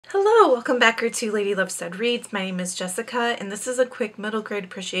Hello, welcome back to Lady Love Stud Reads. My name is Jessica, and this is a quick Middle Grade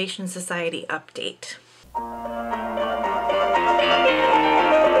Appreciation Society update.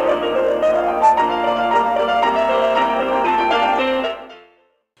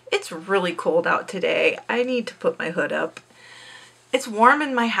 It's really cold out today. I need to put my hood up. It's warm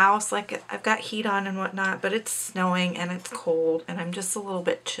in my house, like I've got heat on and whatnot, but it's snowing and it's cold and I'm just a little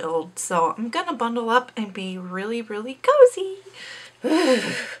bit chilled. So I'm gonna bundle up and be really, really cozy.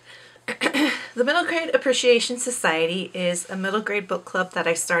 The Middle Grade Appreciation Society is a middle grade book club that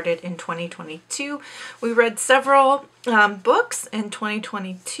I started in 2022. We read several books in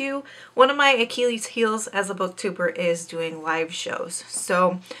 2022. One of my Achilles heels as a booktuber is doing live shows.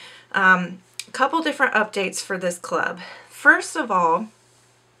 So a couple different updates for this club. First of all,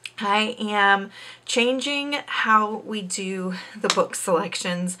 I am changing how we do the book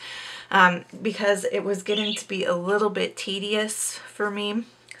selections because it was getting to be a little bit tedious for me.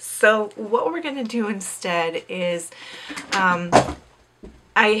 So what we're going to do instead is I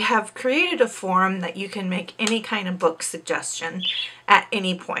have created a form that you can make any kind of book suggestion at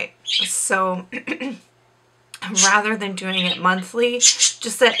any point. So rather than doing it monthly,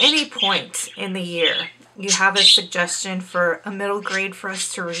 just at any point in the year, you have a suggestion for a middle grade for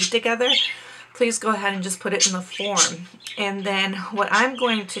us to read together, please go ahead and just put it in the form. And then what I'm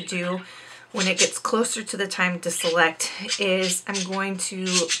going to do when it gets closer to the time to select is I'm going to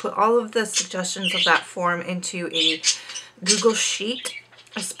put all of the suggestions of that form into a Google Sheet,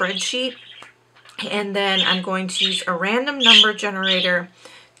 a spreadsheet, and then I'm going to use a random number generator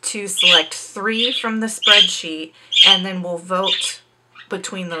to select 3 from the spreadsheet, and then we'll vote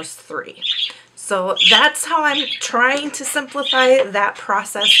between those 3. So that's how I'm trying to simplify that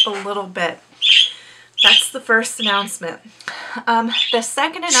process a little bit. That's the first announcement. The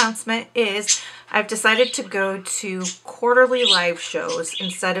second announcement is I've decided to go to quarterly live shows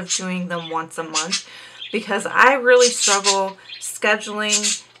instead of doing them once a month because I really struggle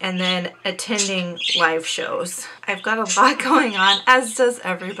scheduling and then attending live shows. I've got a lot going on, as does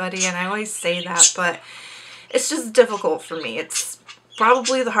everybody, and I always say that, but it's just difficult for me. It's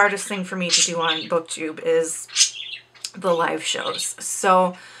probably the hardest thing for me to do on BookTube is the live shows.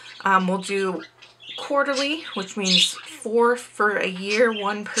 So we'll do quarterly, which means 4 for a year,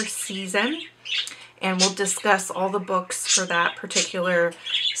 1 per season, and we'll discuss all the books for that particular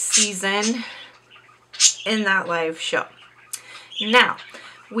season in that live show. Now,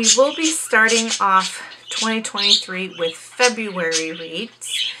 we will be starting off 2023 with February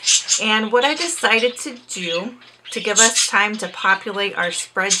reads, and what I decided to do to give us time to populate our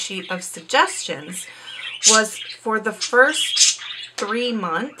spreadsheet of suggestions was for the first 3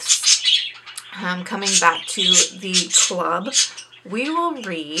 months, coming back to the club, we will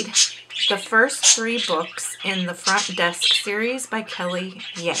read the first 3 books in the Front Desk series by Kelly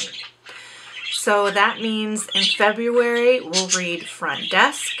Yang. So that means in February, we'll read Front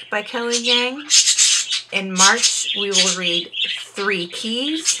Desk by Kelly Yang. In March, we will read 3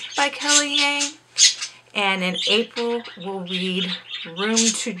 Keys by Kelly Yang. And in April, we'll read Room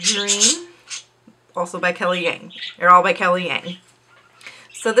to Dream, also by Kelly Yang. They're all by Kelly Yang.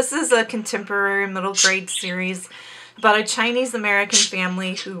 So this is a contemporary middle grade series about a Chinese American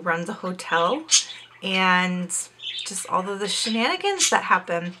family who runs a hotel and just all of the shenanigans that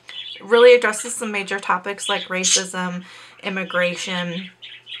happen. It really addresses some major topics like racism, immigration,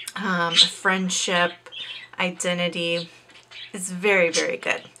 friendship, identity. It's very, very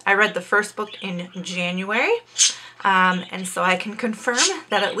good. I read the first book in January, and so I can confirm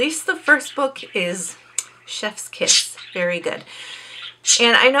that at least the first book is chef's kiss. Very good.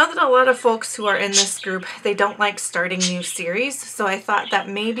 And I know that a lot of folks who are in this group, they don't like starting new series, so I thought that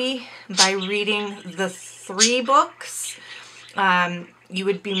maybe by reading the 3 books, you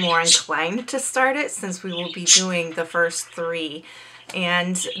would be more inclined to start it since we will be doing the first 3.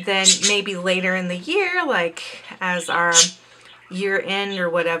 And then maybe later in the year, like as our year end or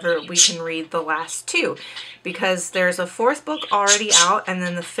whatever, we can read the last 2 because there's a 4th book already out and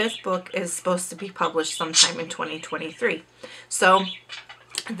then the 5th book is supposed to be published sometime in 2023. So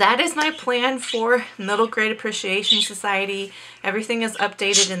that is my plan for Middle Grade Appreciation Society. Everything is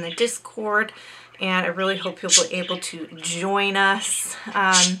updated in the Discord and I really hope you'll be able to join us.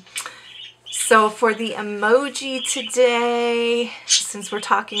 So for the emoji today, since we're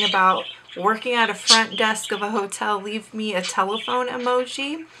talking about working at a front desk of a hotel, leave me a telephone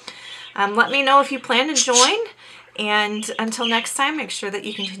emoji. Let me know if you plan to join. And until next time, make sure that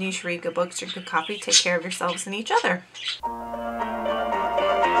you continue to read good books, drink good coffee, take care of yourselves and each other.